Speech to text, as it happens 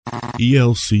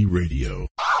ELC Radio.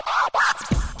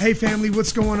 Hey family,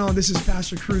 what's going on? This is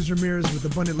Pastor Cruz Ramirez with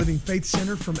Abundant Living Faith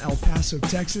Center from El Paso,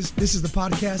 Texas. This is the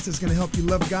podcast that's going to help you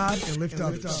love God and lift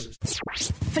others. Love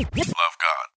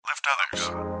God, lift others.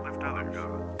 Lift others.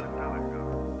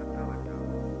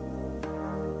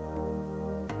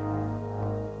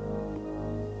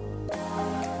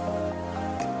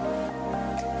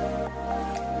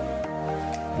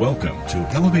 Welcome to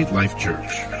Elevate Life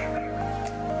Church.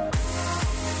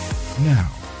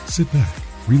 Now, sit back,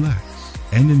 relax,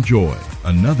 and enjoy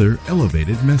another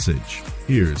elevated message.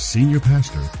 Here's Senior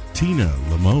Pastor Tina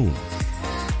Lamone.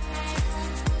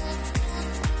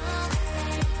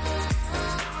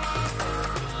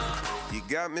 You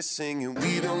got me singing,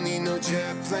 we don't need no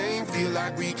jet plane, feel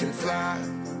like we can fly.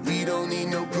 We don't need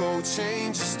no gold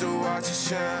chain, just to watch it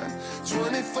shine.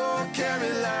 24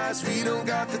 karat lights, we don't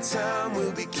got the time.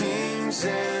 We'll be kings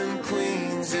and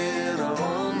queens in our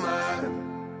own mind.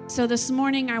 So this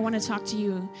morning, I want to talk to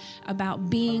you about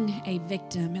being a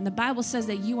victim. And the Bible says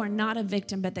that you are not a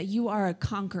victim, but that you are a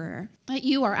conqueror. That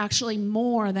you are actually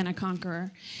more than a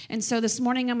conqueror. And so this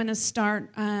morning, I'm going to start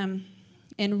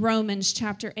in Romans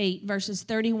chapter 8, verses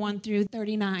 31 through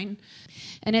 39.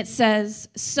 And it says,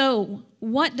 "So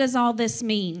what does all this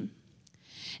mean?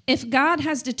 If God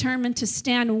has determined to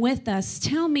stand with us,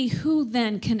 tell me who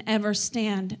then can ever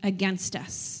stand against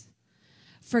us?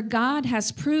 For God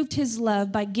has proved his love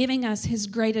by giving us his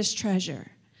greatest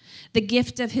treasure, the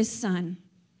gift of his Son.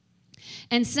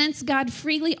 And since God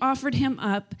freely offered him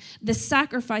up, the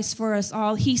sacrifice for us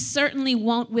all, he certainly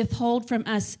won't withhold from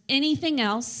us anything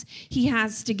else he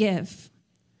has to give.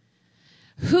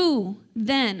 Who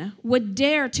then would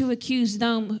dare to accuse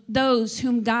those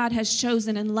whom God has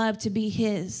chosen and loved to be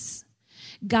his?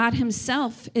 God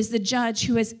himself is the judge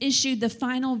who has issued the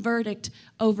final verdict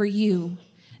over you.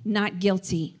 Not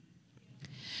guilty.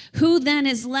 Who then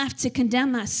is left to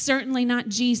condemn us? Certainly not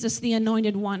Jesus, the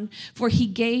anointed one, for he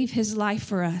gave his life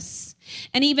for us.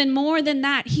 And even more than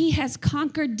that, he has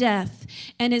conquered death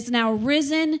and is now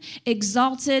risen,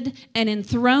 exalted, and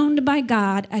enthroned by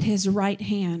God at his right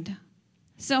hand.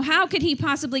 So how could he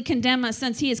possibly condemn us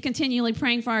since he is continually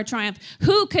praying for our triumph?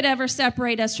 Who could ever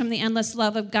separate us from the endless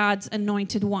love of God's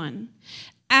anointed one?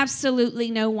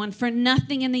 Absolutely no one, for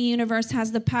nothing in the universe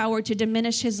has the power to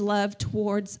diminish his love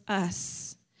towards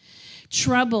us.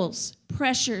 Troubles,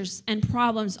 pressures, and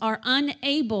problems are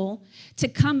unable to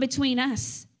come between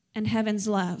us and heaven's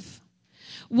love.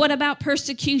 What about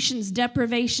persecutions,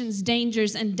 deprivations,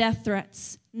 dangers, and death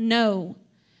threats? No,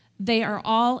 they are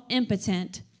all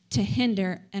impotent to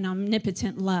hinder an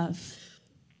omnipotent love.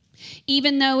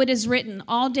 Even though it is written,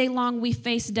 all day long we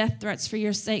face death threats for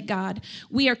your sake, God.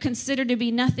 We are considered to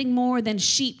be nothing more than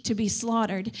sheep to be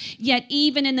slaughtered. Yet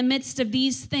even in the midst of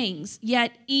these things,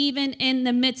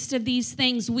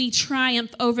 we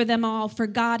triumph over them all, for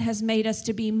God has made us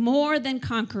to be more than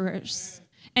conquerors.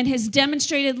 And his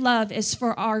demonstrated love is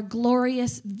for our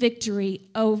glorious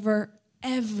victory over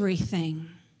everything.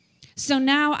 So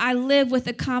now I live with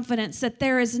the confidence that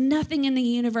there is nothing in the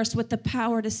universe with the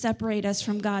power to separate us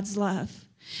from God's love.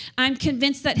 I'm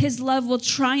convinced that his love will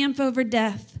triumph over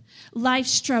death,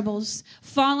 life's troubles,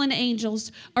 fallen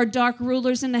angels, or dark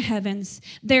rulers in the heavens.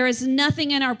 There is nothing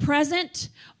in our present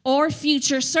or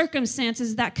future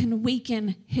circumstances that can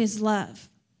weaken his love.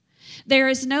 There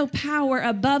is no power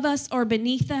above us or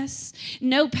beneath us,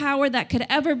 no power that could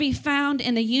ever be found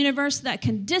in the universe that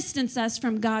can distance us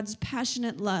from God's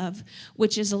passionate love,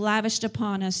 which is lavished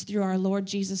upon us through our Lord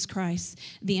Jesus Christ,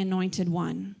 the Anointed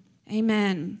One.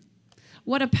 Amen.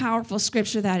 What a powerful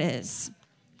scripture that is.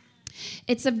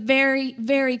 It's a very,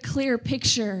 very clear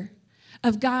picture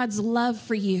of God's love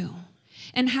for you.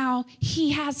 And how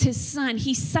he has his son.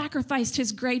 He sacrificed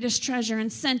his greatest treasure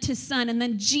and sent his son. And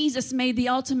then Jesus made the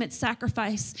ultimate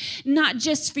sacrifice, not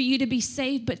just for you to be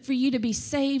saved, but for you to be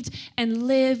saved and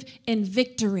live in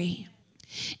victory.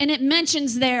 And it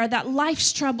mentions there that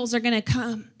life's troubles are going to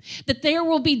come, that there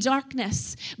will be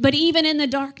darkness. But even in the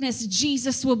darkness,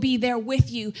 Jesus will be there with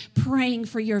you, praying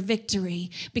for your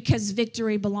victory, because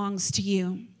victory belongs to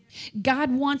you.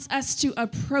 God wants us to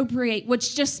appropriate,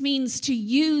 which just means to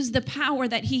use the power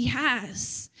that he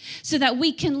has so that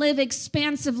we can live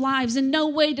expansive lives. In no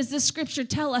way does this scripture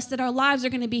tell us that our lives are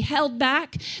going to be held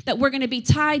back, that we're going to be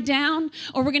tied down,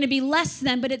 or we're going to be less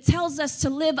than, but it tells us to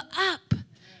live up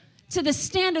to the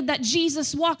standard that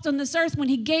Jesus walked on this earth when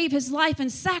he gave his life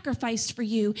and sacrificed for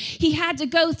you. He had to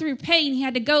go through pain. He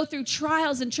had to go through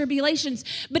trials and tribulations,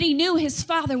 but he knew his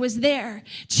Father was there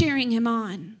cheering him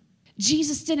on.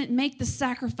 Jesus didn't make the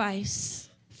sacrifice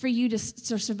for you to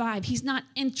survive. He's not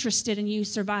interested in you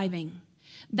surviving.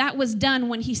 That was done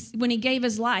when he gave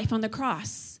his life on the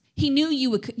cross. He knew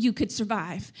you could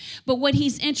survive. But what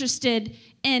he's interested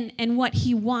in and what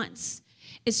he wants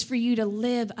is for you to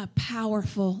live a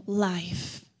powerful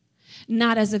life,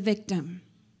 not as a victim.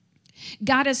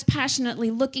 God is passionately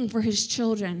looking for his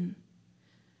children,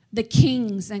 the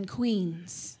kings and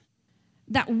queens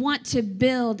that want to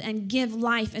build and give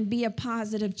life and be a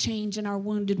positive change in our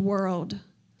wounded world.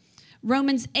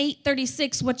 Romans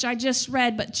 8:36, which I just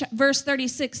read, but verse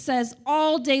 36 says,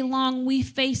 all day long we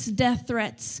face death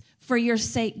threats for your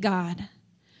sake, God.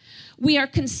 We are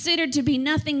considered to be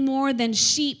nothing more than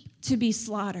sheep to be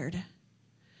slaughtered.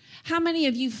 How many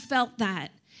of you felt that?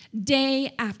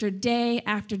 Day after day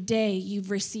after day,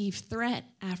 you've received threat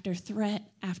after threat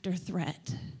after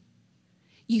threat.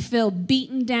 You feel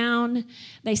beaten down.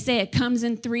 They say it comes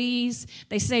in threes.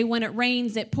 They say when it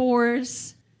rains, it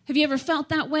pours. Have you ever felt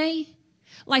that way?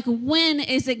 Like, when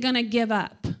is it going to give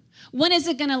up? When is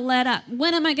it going to let up?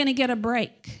 When am I going to get a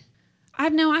break?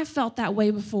 I've felt that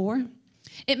way before.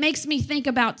 It makes me think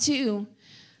about, too,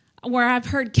 where I've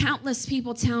heard countless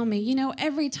people tell me,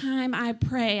 every time I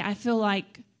pray, I feel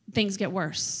like things get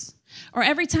worse. Or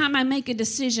every time I make a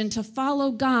decision to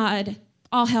follow God,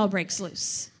 all hell breaks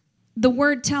loose. The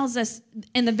word tells us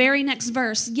in the very next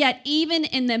verse, yet even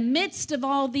in the midst of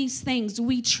all these things,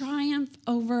 we triumph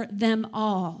over them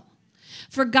all.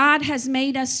 For God has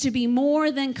made us to be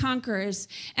more than conquerors,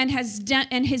 and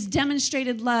his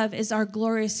demonstrated love is our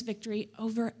glorious victory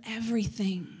over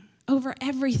everything. Over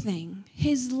everything.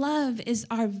 His love is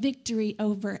our victory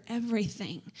over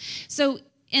everything. So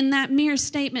in that mere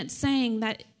statement saying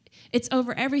that it's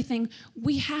over everything,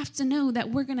 we have to know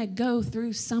that we're going to go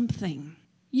through something.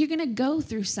 You're going to go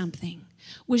through something.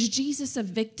 Was Jesus a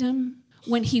victim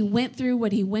when he went through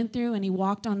what he went through and he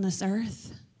walked on this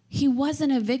earth? He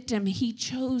wasn't a victim. He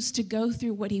chose to go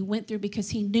through what he went through because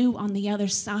he knew on the other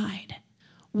side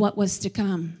what was to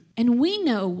come. And we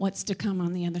know what's to come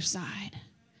on the other side.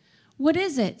 What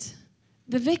is it?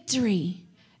 The victory.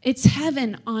 It's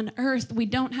heaven on earth. We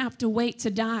don't have to wait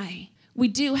to die. We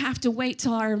do have to wait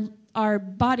till our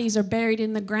bodies are buried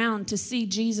in the ground to see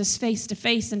Jesus face to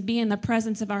face and be in the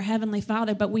presence of our Heavenly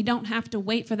Father. But we don't have to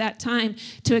wait for that time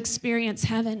to experience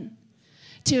heaven,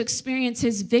 to experience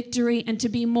his victory and to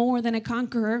be more than a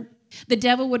conqueror. The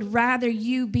devil would rather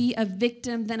you be a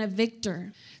victim than a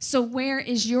victor. So where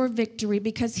is your victory?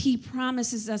 Because he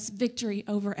promises us victory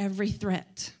over every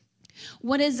threat.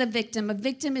 What is a victim? A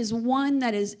victim is one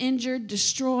that is injured,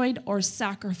 destroyed, or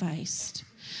sacrificed.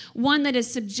 One that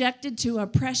is subjected to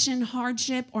oppression,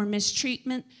 hardship, or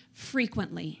mistreatment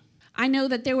frequently. I know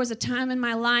that there was a time in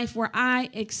my life where I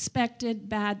expected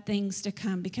bad things to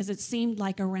come because it seemed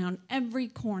like around every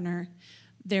corner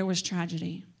there was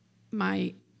tragedy.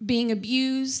 My being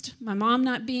abused, my mom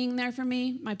not being there for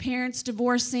me, my parents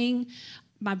divorcing,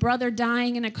 my brother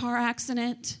dying in a car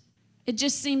accident. It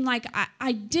just seemed like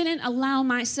I didn't allow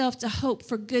myself to hope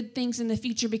for good things in the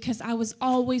future because I was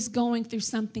always going through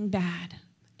something bad.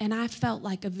 And I felt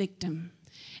like a victim.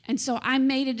 And so I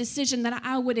made a decision that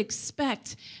I would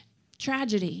expect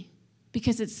tragedy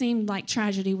because it seemed like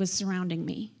tragedy was surrounding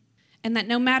me. And that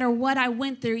no matter what I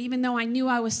went through, even though I knew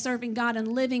I was serving God and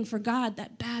living for God,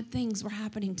 that bad things were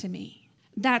happening to me.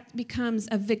 That becomes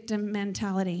a victim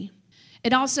mentality.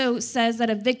 It also says that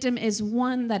a victim is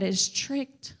one that is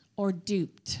tricked or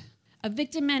duped. A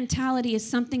victim mentality is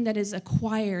something that is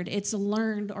acquired, it's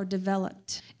learned or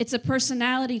developed. It's a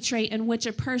personality trait in which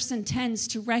a person tends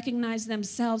to recognize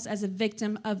themselves as a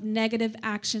victim of negative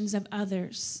actions of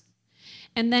others,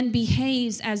 and then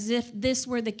behaves as if this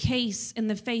were the case in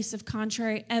the face of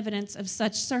contrary evidence of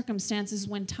such circumstances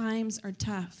when times are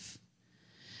tough.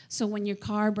 So when your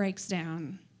car breaks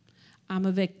down, I'm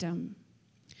a victim.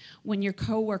 When your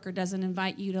coworker doesn't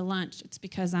invite you to lunch, it's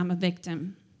because I'm a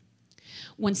victim.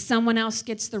 When someone else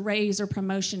gets the raise or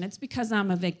promotion, it's because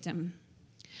I'm a victim.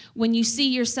 When you see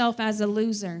yourself as a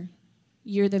loser,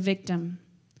 you're the victim.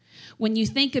 When you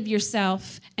think of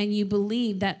yourself and you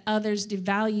believe that others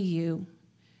devalue you,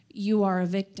 you are a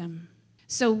victim.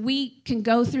 So we can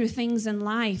go through things in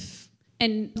life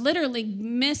and literally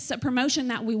miss a promotion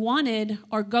that we wanted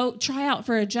or go try out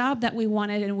for a job that we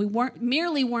wanted and we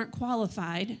weren't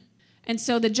qualified. And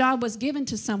so the job was given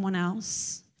to someone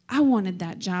else. I wanted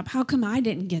that job. How come I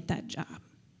didn't get that job?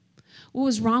 What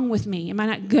was wrong with me? Am I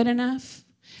not good enough?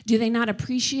 Do they not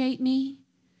appreciate me?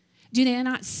 Do they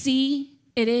not see?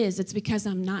 It's because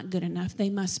I'm not good enough. They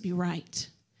must be right.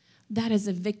 That is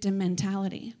a victim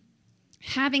mentality.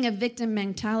 Having a victim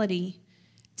mentality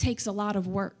takes a lot of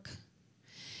work.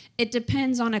 It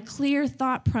depends on a clear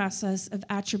thought process of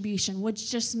attribution,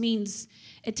 which just means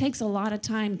it takes a lot of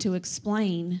time to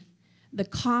explain the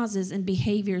causes and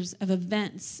behaviors of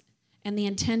events and the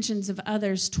intentions of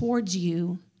others towards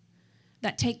you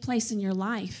that take place in your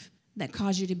life that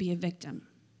cause you to be a victim.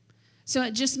 So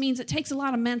it just means it takes a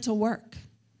lot of mental work.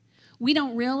 We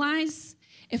don't realize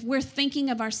if we're thinking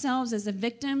of ourselves as a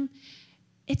victim,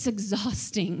 it's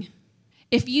exhausting.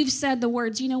 If you've said the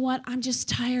words, you know what, I'm just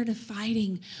tired of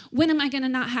fighting. When am I going to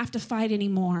not have to fight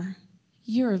anymore?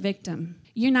 You're a victim.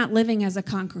 You're not living as a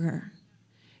conqueror.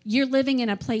 You're living in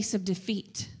a place of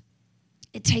defeat.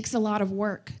 It takes a lot of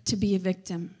work to be a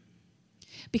victim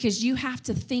because you have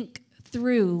to think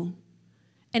through,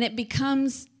 and it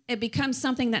becomes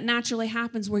something that naturally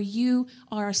happens where you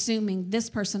are assuming this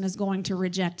person is going to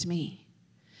reject me.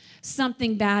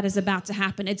 Something bad is about to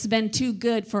happen. It's been too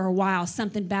good for a while.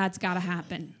 Something bad's got to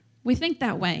happen. We think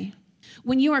that way.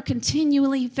 When you are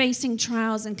continually facing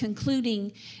trials and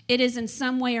concluding it is in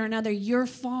some way or another your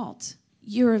fault,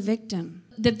 you're a victim.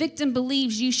 The victim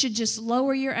believes you should just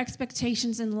lower your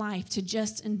expectations in life to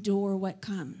just endure what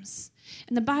comes.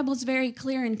 And the Bible is very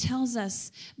clear and tells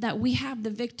us that we have the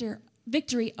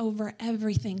victory over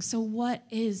everything. So what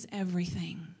is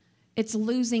everything? It's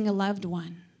losing a loved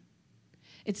one.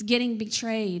 It's getting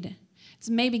betrayed. It's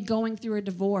maybe going through a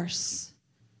divorce.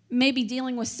 Maybe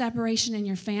dealing with separation in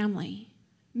your family.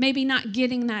 Maybe not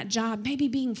getting that job. Maybe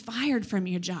being fired from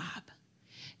your job.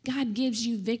 God gives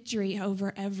you victory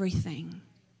over everything.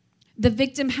 The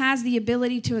victim has the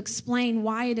ability to explain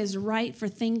why it is right for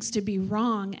things to be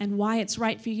wrong and why it's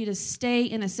right for you to stay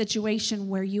in a situation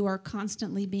where you are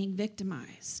constantly being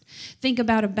victimized. Think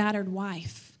about a battered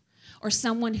wife or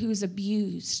someone who's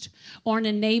abused or an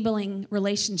enabling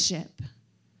relationship.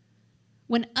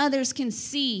 When others can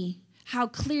see how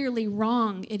clearly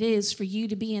wrong it is for you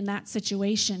to be in that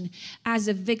situation, as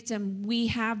a victim, we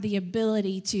have the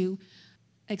ability to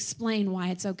explain why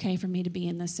it's okay for me to be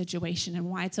in this situation and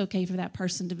why it's okay for that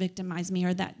person to victimize me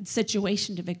or that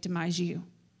situation to victimize you.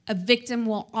 A victim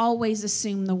will always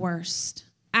assume the worst.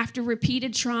 After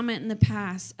repeated trauma in the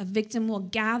past, a victim will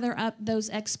gather up those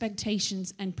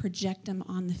expectations and project them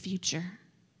on the future.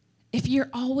 If you're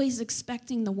always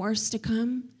expecting the worst to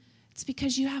come, it's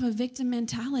because you have a victim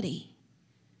mentality.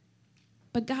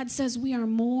 But God says we are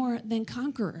more than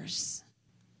conquerors.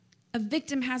 A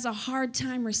victim has a hard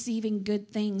time receiving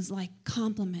good things like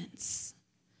compliments.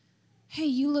 Hey,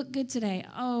 you look good today.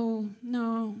 Oh,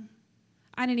 no,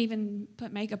 I didn't even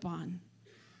put makeup on.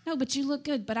 No, but you look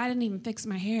good, but I didn't even fix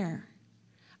my hair.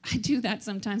 I do that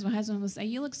sometimes. My husband will say,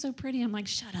 you look so pretty. I'm like,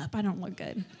 shut up, I don't look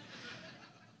good.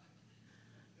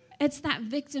 It's that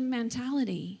victim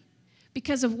mentality.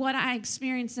 Because of what I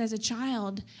experienced as a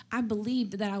child, I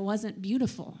believed that I wasn't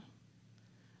beautiful,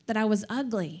 that I was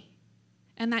ugly,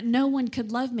 and that no one could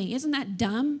love me. Isn't that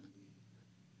dumb?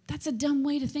 That's a dumb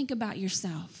way to think about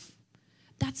yourself.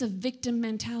 That's a victim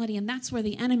mentality, and that's where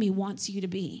the enemy wants you to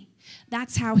be.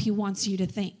 That's how he wants you to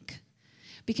think,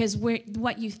 because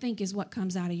what you think is what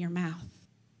comes out of your mouth.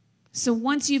 So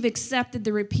once you've accepted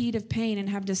the repeat of pain and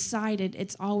have decided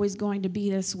it's always going to be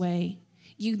this way,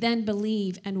 you then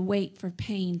believe and wait for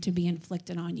pain to be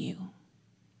inflicted on you.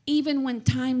 Even when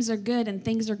times are good and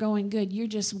things are going good, you're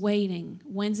just waiting.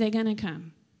 When's it going to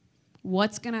come?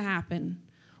 What's going to happen?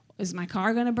 Is my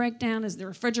car going to break down? Is the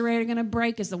refrigerator going to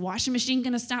break? Is the washing machine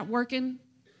going to stop working?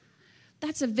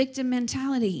 That's a victim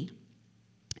mentality.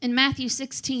 In Matthew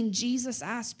 16, Jesus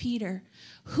asked Peter,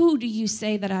 who do you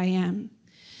say that I am?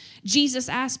 Jesus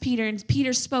asked Peter, and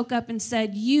Peter spoke up and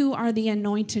said, you are the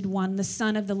anointed one, the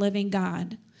Son of the living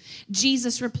God.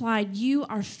 Jesus replied, you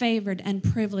are favored and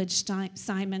privileged,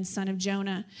 Simon, son of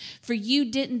Jonah, for you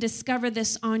didn't discover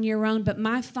this on your own, but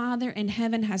my Father in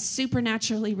heaven has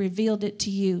supernaturally revealed it to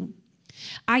you.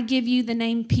 I give you the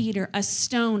name Peter, a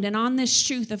stone, and on this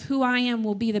truth of who I am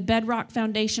will be the bedrock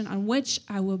foundation on which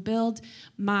I will build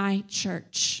my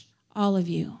church. All of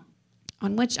you,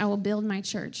 on which I will build my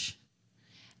church.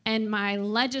 And my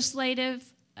legislative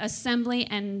assembly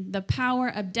and the power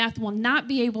of death will not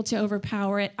be able to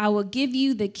overpower it. I will give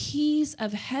you the keys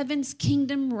of heaven's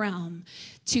kingdom realm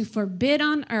to forbid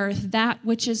on earth that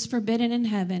which is forbidden in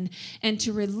heaven and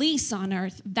to release on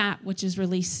earth that which is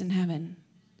released in heaven.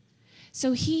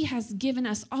 So he has given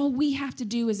us, all we have to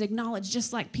do is acknowledge,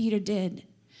 just like Peter did,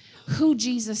 who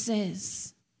Jesus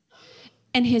is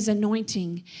and his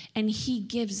anointing, and he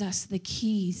gives us the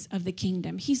keys of the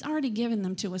kingdom. He's already given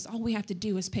them to us. All we have to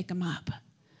do is pick them up.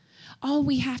 All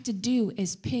we have to do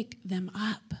is pick them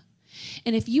up.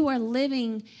 And if you are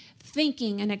living,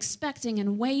 thinking, and expecting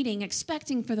and waiting,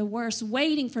 expecting for the worst,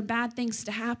 waiting for bad things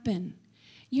to happen,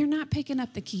 you're not picking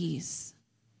up the keys.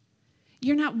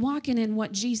 You're not walking in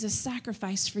what Jesus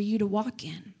sacrificed for you to walk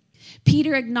in.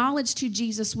 Peter acknowledged who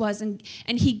Jesus was, and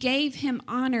he gave him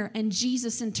honor, and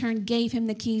Jesus in turn gave him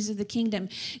the keys of the kingdom.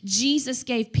 Jesus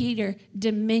gave Peter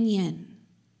dominion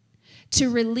to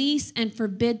release and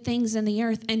forbid things in the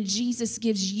earth, and Jesus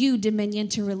gives you dominion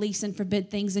to release and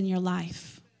forbid things in your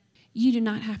life. You do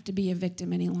not have to be a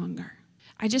victim any longer.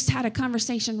 I just had a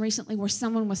conversation recently where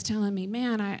someone was telling me,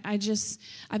 man,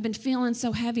 I've been feeling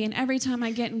so heavy, and every time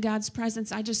I get in God's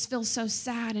presence, I just feel so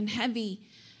sad and heavy,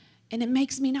 and it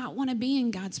makes me not want to be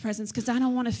in God's presence because I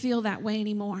don't want to feel that way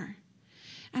anymore.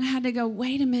 And I had to go,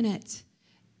 wait a minute.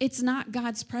 It's not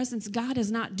God's presence. God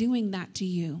is not doing that to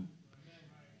you.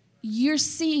 You're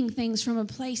seeing things from a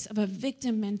place of a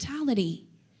victim mentality.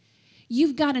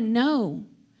 You've got to know,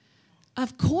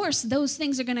 of course, those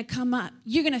things are going to come up.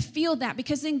 You're going to feel that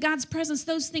because in God's presence,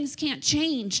 those things can't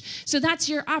change. So that's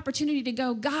your opportunity to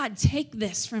go, God, take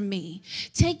this from me.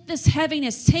 Take this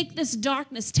heaviness, take this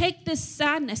darkness, take this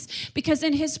sadness, because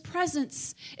in his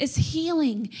presence is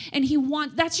healing, and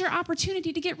that's your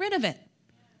opportunity to get rid of it.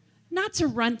 Not to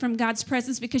run from God's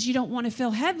presence because you don't want to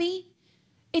feel heavy.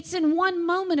 It's in one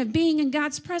moment of being in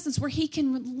God's presence where he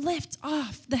can lift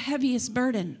off the heaviest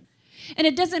burden. And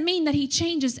it doesn't mean that he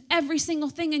changes every single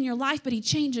thing in your life, but he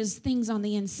changes things on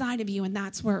the inside of you, and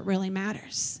that's where it really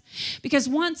matters. Because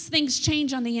once things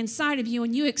change on the inside of you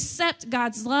and you accept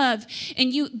God's love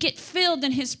and you get filled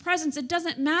in his presence, it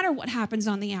doesn't matter what happens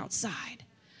on the outside,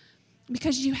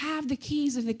 because you have the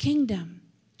keys of the kingdom.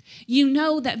 You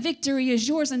know that victory is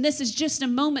yours, and this is just a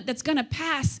moment that's going to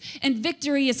pass, and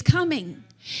victory is coming.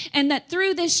 And that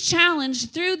through this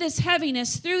challenge, through this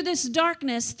heaviness, through this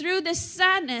darkness, through this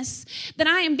sadness, that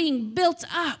I am being built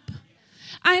up.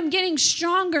 I am getting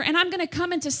stronger, and I'm going to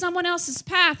come into someone else's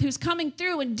path who's coming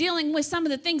through and dealing with some of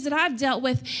the things that I've dealt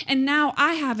with, and now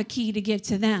I have a key to give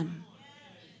to them.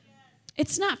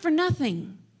 It's not for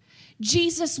nothing.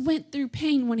 Jesus went through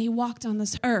pain when he walked on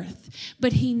this earth,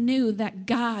 but he knew that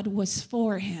God was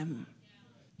for him.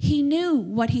 He knew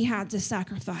what he had to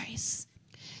sacrifice.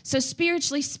 So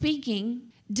spiritually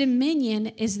speaking, dominion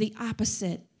is the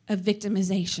opposite of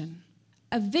victimization.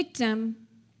 A victim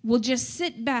will just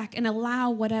sit back and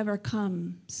allow whatever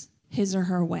comes his or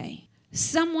her way.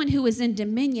 Someone who is in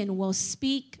dominion will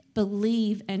speak,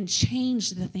 believe, and change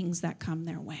the things that come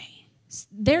their way.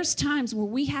 There's times where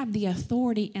we have the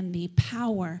authority and the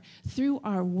power through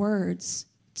our words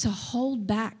to hold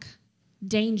back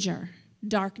danger,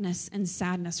 darkness, and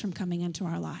sadness from coming into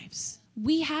our lives.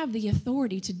 We have the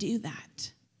authority to do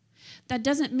that. That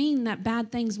doesn't mean that bad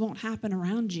things won't happen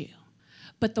around you,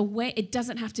 but it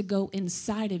doesn't have to go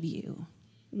inside of you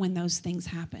when those things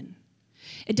happen.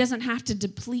 It doesn't have to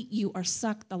deplete you or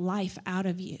suck the life out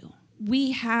of you.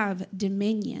 We have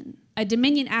dominion. A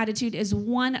dominion attitude is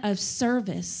one of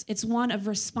service. It's one of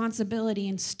responsibility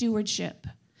and stewardship.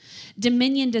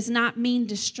 Dominion does not mean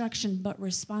destruction, but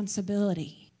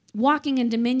responsibility. Walking in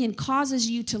dominion causes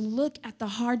you to look at the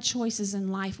hard choices in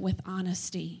life with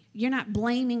honesty. You're not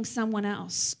blaming someone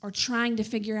else or trying to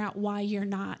figure out why you're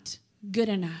not good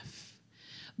enough,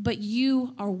 but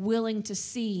you are willing to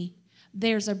see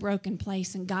there's a broken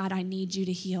place, and God, I need you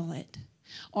to heal it.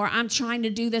 Or I'm trying to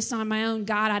do this on my own.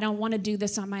 God, I don't want to do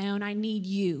this on my own. I need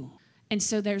you. And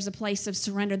so there's a place of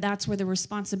surrender. That's where the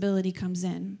responsibility comes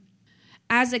in.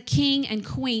 As a king and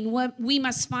queen, we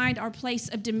must find our place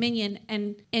of dominion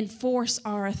and enforce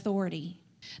our authority.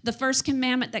 The first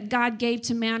commandment that God gave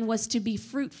to man was to be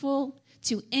fruitful,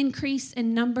 to increase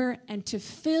in number, and to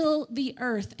fill the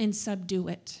earth and subdue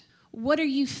it. What are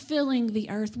you filling the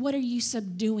earth? What are you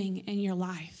subduing in your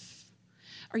life?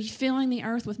 Are you filling the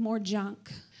earth with more junk,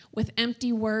 with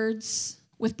empty words,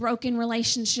 with broken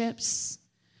relationships,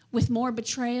 with more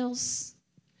betrayals?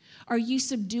 Are you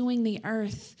subduing the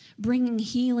earth, bringing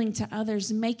healing to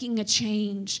others, making a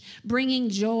change, bringing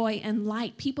joy and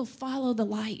light? People follow the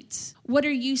light. What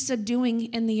are you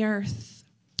subduing in the earth?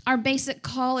 Our basic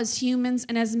call as humans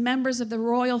and as members of the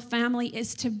royal family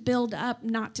is to build up,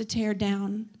 not to tear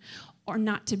down, or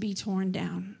not to be torn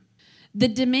down. The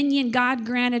dominion God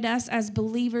granted us as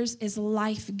believers is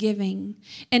life-giving,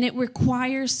 and it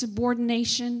requires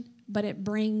subordination, but it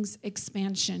brings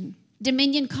expansion.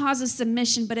 Dominion causes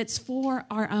submission, but it's for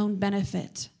our own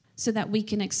benefit so that we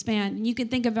can expand. And you can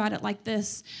think about it like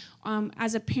this.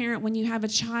 As a parent, when you have a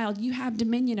child, you have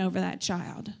dominion over that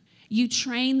child. You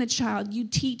train the child. You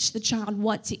teach the child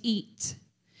what to eat.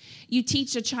 You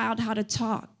teach a child how to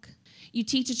talk. You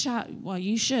teach a child, well,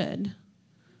 you should.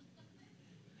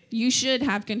 You should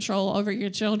have control over your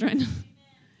children.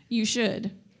 You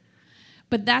should.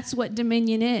 But that's what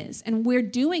dominion is. And we're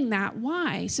doing that.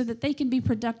 Why? So that they can be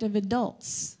productive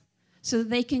adults. so that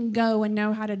they can go and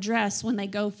know how to dress when they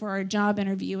go for a job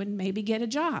interview and maybe get a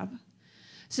job,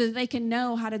 so that they can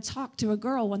know how to talk to a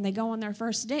girl when they go on their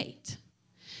first date.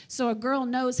 So a girl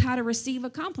knows how to receive a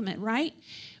compliment, right?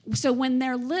 So when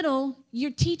they're little,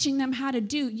 you're teaching them how to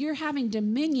you're having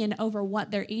dominion over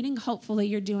what they're eating. Hopefully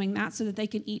you're doing that so that they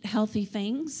can eat healthy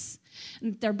things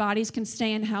and their bodies can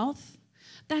stay in health.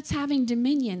 That's having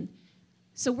dominion.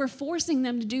 So we're forcing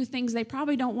them to do things they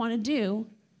probably don't want to do,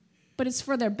 but it's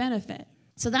for their benefit.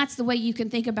 So that's the way you can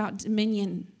think about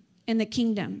dominion in the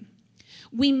kingdom.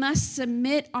 We must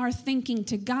submit our thinking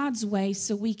to God's way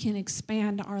so we can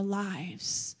expand our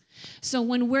lives. So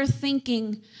when we're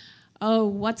thinking, oh,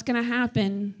 what's going to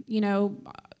happen? You know,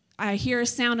 I hear a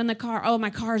sound in the car. Oh, my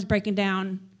car is breaking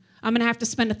down. I'm going to have to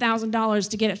spend $1,000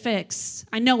 to get it fixed.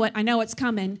 I know it. I know it's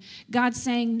coming. God's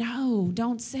saying, no,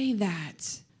 don't say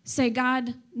that. Say,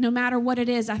 God, no matter what it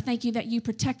is, I thank you that you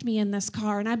protect me in this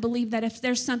car. And I believe that if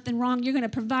there's something wrong, you're going to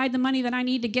provide the money that I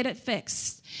need to get it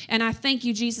fixed. And I thank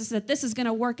you, Jesus, that this is going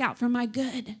to work out for my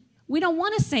good. We don't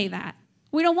want to say that.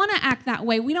 We don't want to act that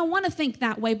way. We don't want to think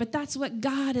that way. But that's what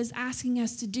God is asking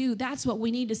us to do. That's what we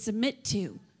need to submit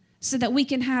to so that we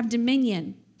can have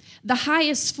dominion. The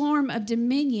highest form of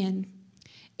dominion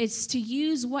is to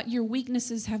use what your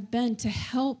weaknesses have been to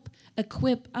help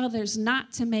equip others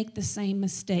not to make the same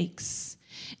mistakes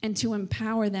and to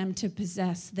empower them to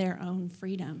possess their own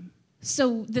freedom.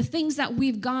 So the things that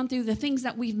we've gone through, the things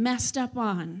that we've messed up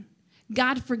on,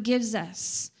 God forgives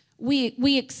us.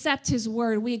 We accept his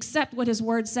word. We accept what his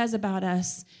word says about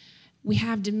us. We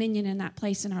have dominion in that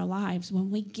place in our lives when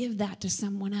we give that to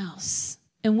someone else.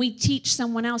 And we teach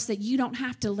someone else that you don't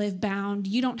have to live bound.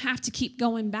 You don't have to keep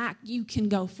going back. You can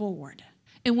go forward.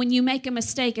 And when you make a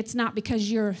mistake, it's not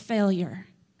because you're a failure,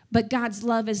 but God's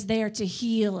love is there to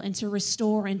heal and to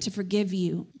restore and to forgive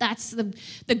you. That's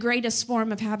the greatest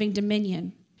form of having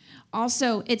dominion.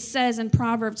 Also, it says in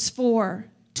Proverbs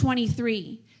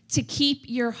 4:23, to keep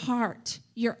your heart,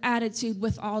 your attitude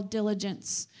with all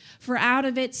diligence, for out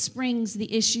of it springs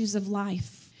the issues of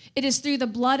life. It is through the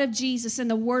blood of Jesus and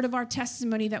the word of our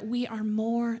testimony that we are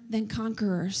more than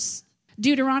conquerors.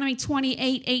 Deuteronomy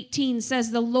 28:18 says,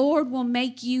 the Lord will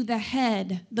make you the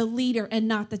head, the leader, and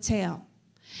not the tail.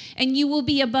 And you will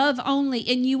be above only,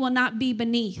 and you will not be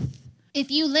beneath. If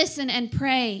you listen and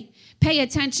pray, pay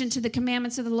attention to the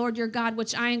commandments of the Lord your God,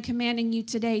 which I am commanding you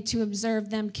today to observe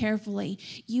them carefully,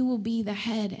 you will be the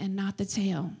head and not the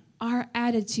tail. Our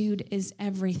attitude is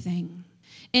everything.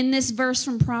 In this verse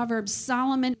from Proverbs,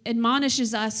 Solomon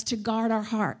admonishes us to guard our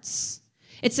hearts.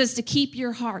 It says to keep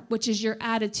your heart, which is your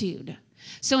attitude.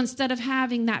 So instead of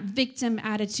having that victim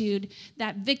attitude,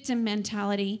 that victim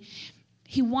mentality,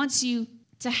 he wants you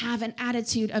to have an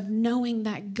attitude of knowing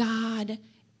that God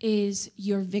is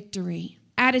your victory.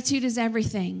 Attitude is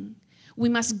everything. We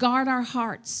must guard our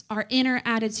hearts, our inner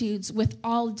attitudes with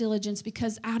all diligence,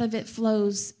 because out of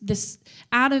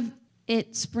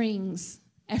it springs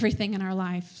everything in our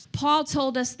life. Paul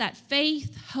told us that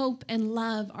faith, hope, and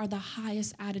love are the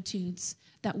highest attitudes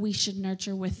that we should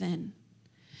nurture within.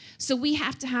 So we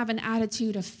have to have an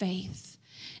attitude of faith,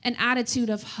 an attitude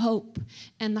of hope,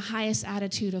 and the highest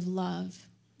attitude of love,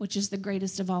 which is the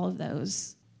greatest of all of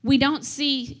those. We don't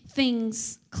see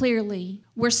things clearly.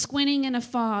 We're squinting in a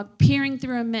fog, peering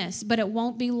through a mist, but it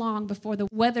won't be long before the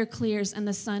weather clears and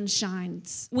the sun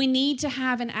shines. We need to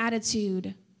have an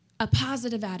attitude, a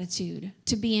positive attitude,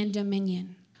 to be in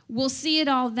dominion. We'll see it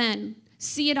all then.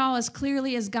 See it all as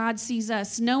clearly as God sees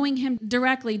us, knowing him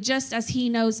directly just as he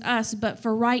knows us. But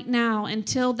for right now,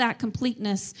 until that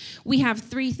completeness, we have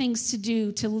 3 things to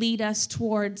do to lead us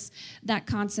towards that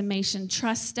consummation.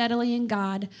 Trust steadily in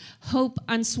God, hope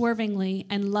unswervingly,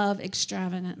 and love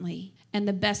extravagantly. And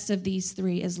the best of these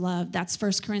 3 is love. That's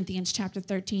 1 Corinthians chapter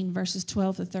 13, verses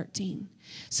 12 to 13.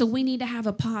 So we need to have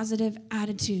a positive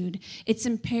attitude. It's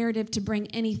imperative to bring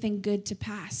anything good to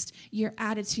pass. Your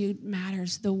attitude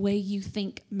matters. The way you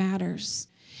think matters.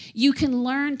 You can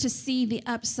learn to see the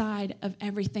upside of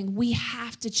everything. We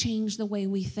have to change the way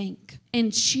we think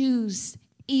and choose,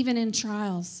 even in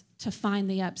trials, to find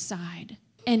the upside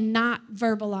and not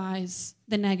verbalize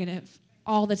the negative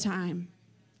all the time,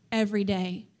 every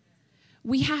day.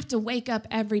 We have to wake up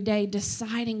every day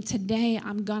deciding today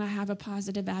I'm going to have a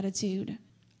positive attitude.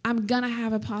 I'm going to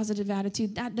have a positive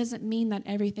attitude. That doesn't mean that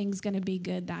everything's going to be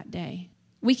good that day.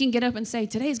 We can get up and say,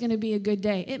 today's going to be a good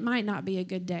day. It might not be a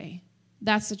good day.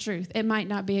 That's the truth. It might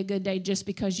not be a good day just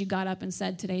because you got up and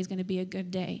said today's going to be a good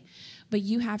day. But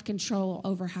you have control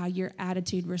over how your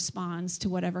attitude responds to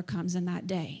whatever comes in that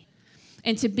day.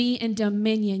 And to be in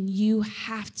dominion, you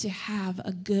have to have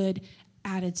a good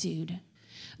attitude.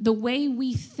 The way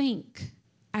we think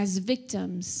as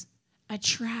victims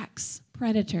attracts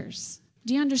predators.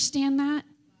 Do you understand that?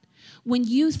 When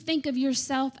you think of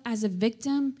yourself as a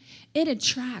victim, it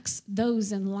attracts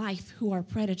those in life who are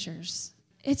predators.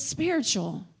 It's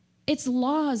spiritual. It's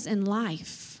laws in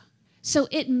life. So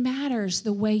it matters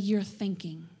the way you're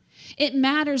thinking. It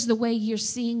matters the way you're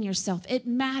seeing yourself. It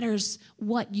matters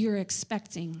what you're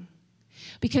expecting.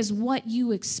 Because what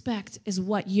you expect is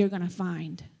what you're going to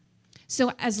find.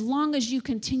 So as long as you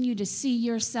continue to see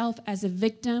yourself as a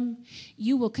victim,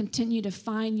 you will continue to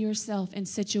find yourself in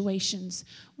situations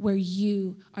where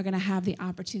you are going to have the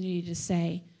opportunity to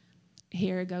say,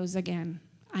 here it goes again.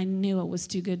 I knew it was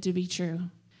too good to be true.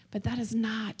 But that is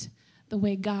not the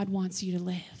way God wants you to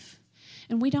live.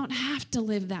 And we don't have to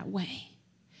live that way.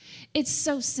 It's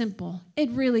so simple. It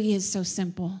really is so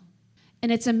simple. And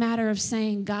it's a matter of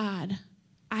saying, God,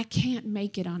 I can't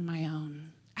make it on my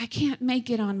own. I can't make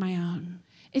it on my own.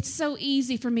 It's so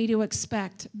easy for me to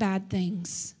expect bad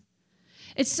things.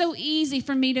 It's so easy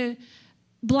for me to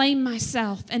blame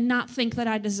myself and not think that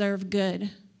I deserve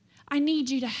good. I need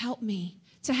you to help me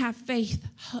to have faith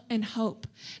and hope.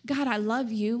 God, I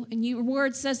love you. And your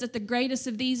word says that the greatest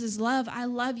of these is love. I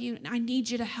love you. And I need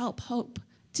you to help hope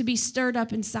to be stirred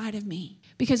up inside of me.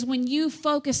 Because when you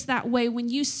focus that way, when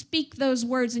you speak those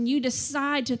words and you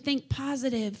decide to think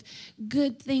positive,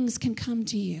 good things can come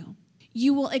to you.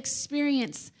 You will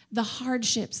experience the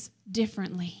hardships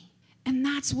differently. And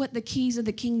that's what the keys of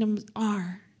the kingdom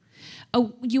are.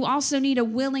 You also need a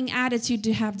willing attitude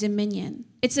to have dominion.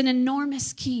 It's an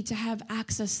enormous key to have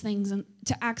access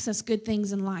good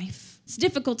things in life. It's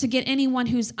difficult to get anyone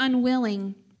who's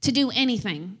unwilling to do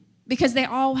anything because they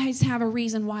always have a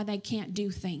reason why they can't do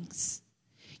things.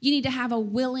 You need to have a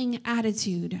willing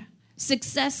attitude.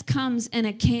 Success comes in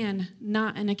a can,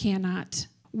 not in a cannot.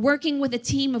 Working with a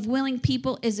team of willing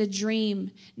people is a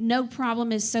dream. No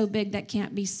problem is so big that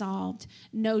can't be solved.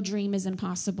 No dream is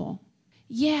impossible.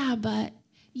 Yeah, but.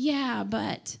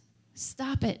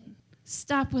 Stop it.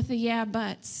 Stop with the yeah,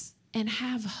 buts. And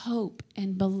have hope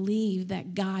and believe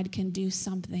that God can do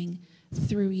something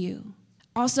through you.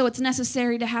 Also, it's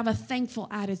necessary to have a thankful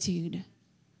attitude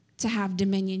to have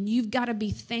dominion. You've got to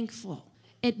be thankful.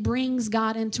 It brings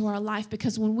God into our life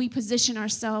because when we position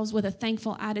ourselves with a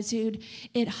thankful attitude,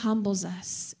 it humbles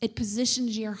us. It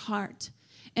positions your heart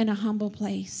in a humble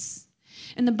place.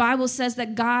 And the Bible says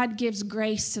that God gives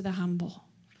grace to the humble.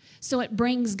 So it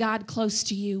brings God close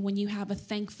to you when you have a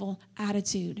thankful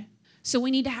attitude. So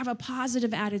we need to have a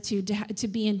positive attitude to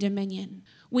be in dominion.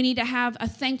 We need to have a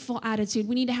thankful attitude.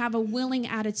 We need to have a willing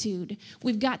attitude.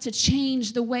 We've got to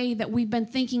change the way that we've been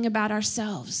thinking about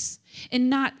ourselves and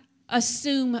not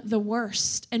assume the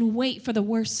worst and wait for the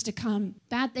worst to come.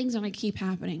 Bad things are going to keep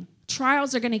happening.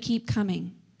 Trials are going to keep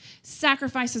coming.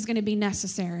 Sacrifice is going to be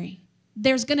necessary.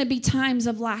 There's going to be times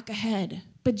of lack ahead,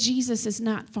 but Jesus is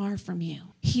not far from you.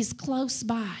 He's close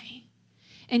by.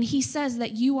 And he says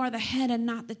that you are the head and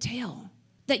not the tail,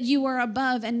 that you are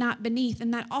above and not beneath,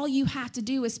 and that all you have to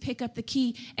do is pick up the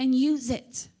key and use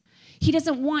it. He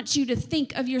doesn't want you to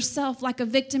think of yourself like a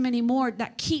victim anymore.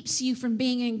 That keeps you from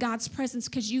being in God's presence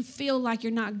because you feel like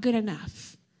you're not good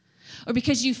enough or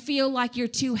because you feel like you're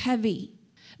too heavy.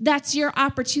 That's your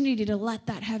opportunity to let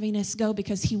that heaviness go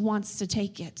because he wants to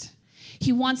take it.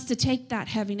 He wants to take that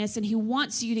heaviness and he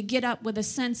wants you to get up with a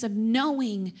sense of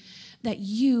knowing that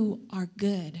you are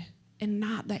good and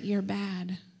not that you're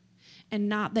bad and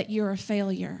not that you're a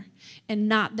failure and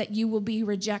not that you will be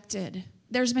rejected.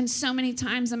 There's been so many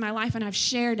times in my life, and I've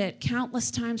shared it countless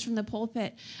times from the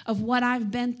pulpit of what I've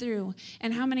been through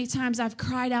and how many times I've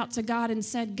cried out to God and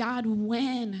said, God,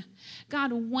 when?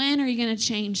 God, when are you going to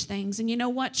change things? And you know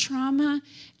what?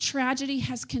 Tragedy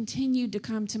has continued to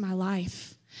come to my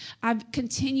life. I've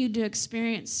continued to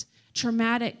experience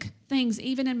traumatic things,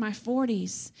 even in my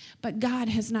 40s, but God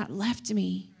has not left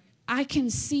me. I can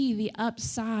see the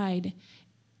upside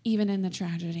even in the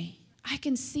tragedy. I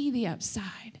can see the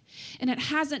upside. And it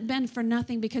hasn't been for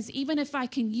nothing because even if I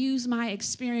can use my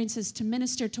experiences to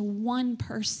minister to one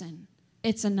person,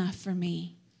 it's enough for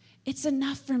me. It's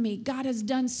enough for me. God has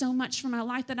done so much for my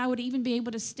life that I would even be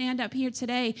able to stand up here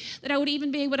today, that I would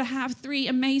even be able to have 3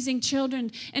 amazing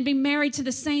children and be married to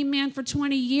the same man for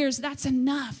 20 years. That's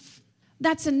enough.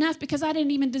 That's enough because I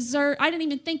didn't even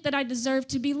think that I deserved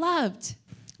to be loved.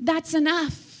 That's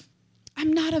enough.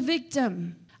 I'm not a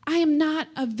victim. I am not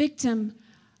a victim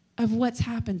of what's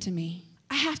happened to me.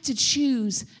 I have to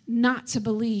choose not to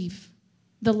believe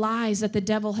the lies that the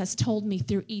devil has told me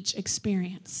through each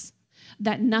experience.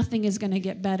 That nothing is going to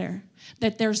get better.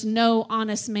 That there's no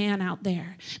honest man out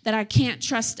there. That I can't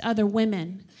trust other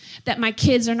women. That my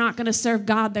kids are not going to serve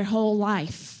God their whole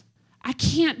life. I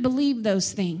can't believe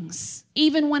those things.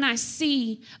 Even when I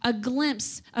see a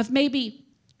glimpse of maybe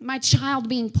my child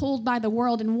being pulled by the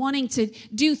world and wanting to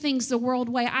do things the world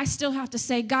way, I still have to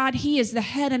say, God, he is the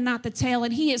head and not the tail,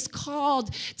 and he is called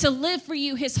to live for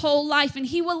you his whole life, and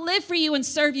he will live for you and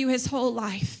serve you his whole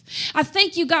life. I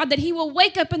thank you, God, that he will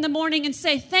wake up in the morning and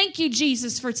say, thank you,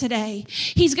 Jesus, for today.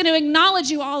 He's going to acknowledge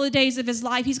you all the days of his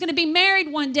life. He's going to be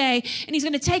married one day, and he's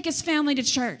going to take his family to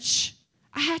church.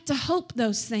 I had to hope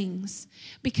those things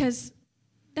because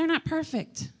they're not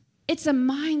perfect. It's a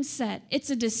mindset. It's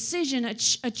a decision, a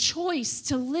choice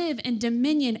to live in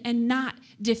dominion and not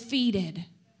defeated.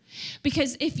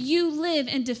 Because if you live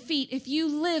in defeat, if you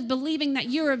live believing that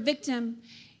you're a victim,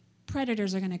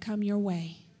 predators are going to come your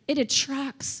way. It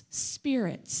attracts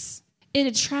spirits. It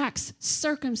attracts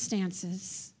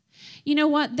circumstances. You know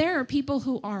what? There are people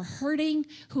who are hurting,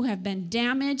 who have been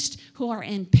damaged, who are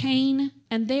in pain,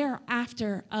 and they are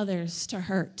after others to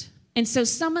hurt. And so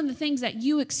some of the things that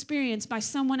you experience by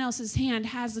someone else's hand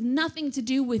has nothing to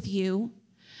do with you,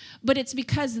 but it's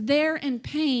because they're in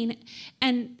pain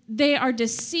and they are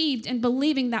deceived in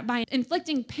believing that by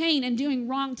inflicting pain and doing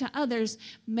wrong to others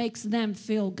makes them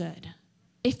feel good.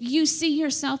 If you see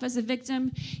yourself as a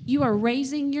victim, you are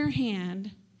raising your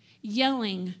hand,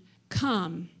 yelling,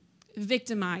 come,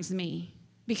 victimize me,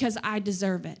 because I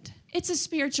deserve it. It's a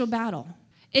spiritual battle.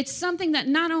 It's something that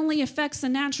not only affects the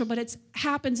natural, but it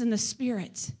happens in the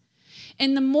spirit.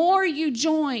 And the more you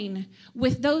join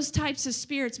with those types of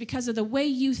spirits because of the way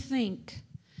you think,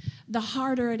 the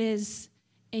harder it is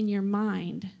in your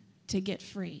mind to get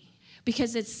free.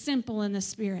 Because it's simple in the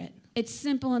spirit. It's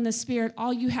simple in the spirit.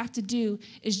 All you have to do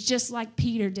is just like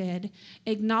Peter did,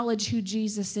 acknowledge who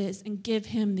Jesus is and give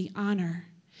him the honor.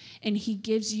 And he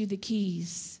gives you the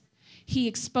keys. He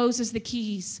exposes the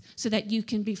keys so that you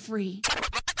can be free.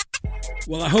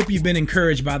 Well, I hope you've been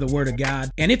encouraged by the Word of God.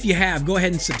 And if you have, go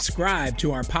ahead and subscribe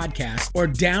to our podcast or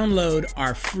download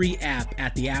our free app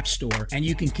at the App Store, and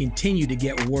you can continue to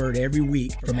get word every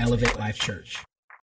week from Elevate Life Church.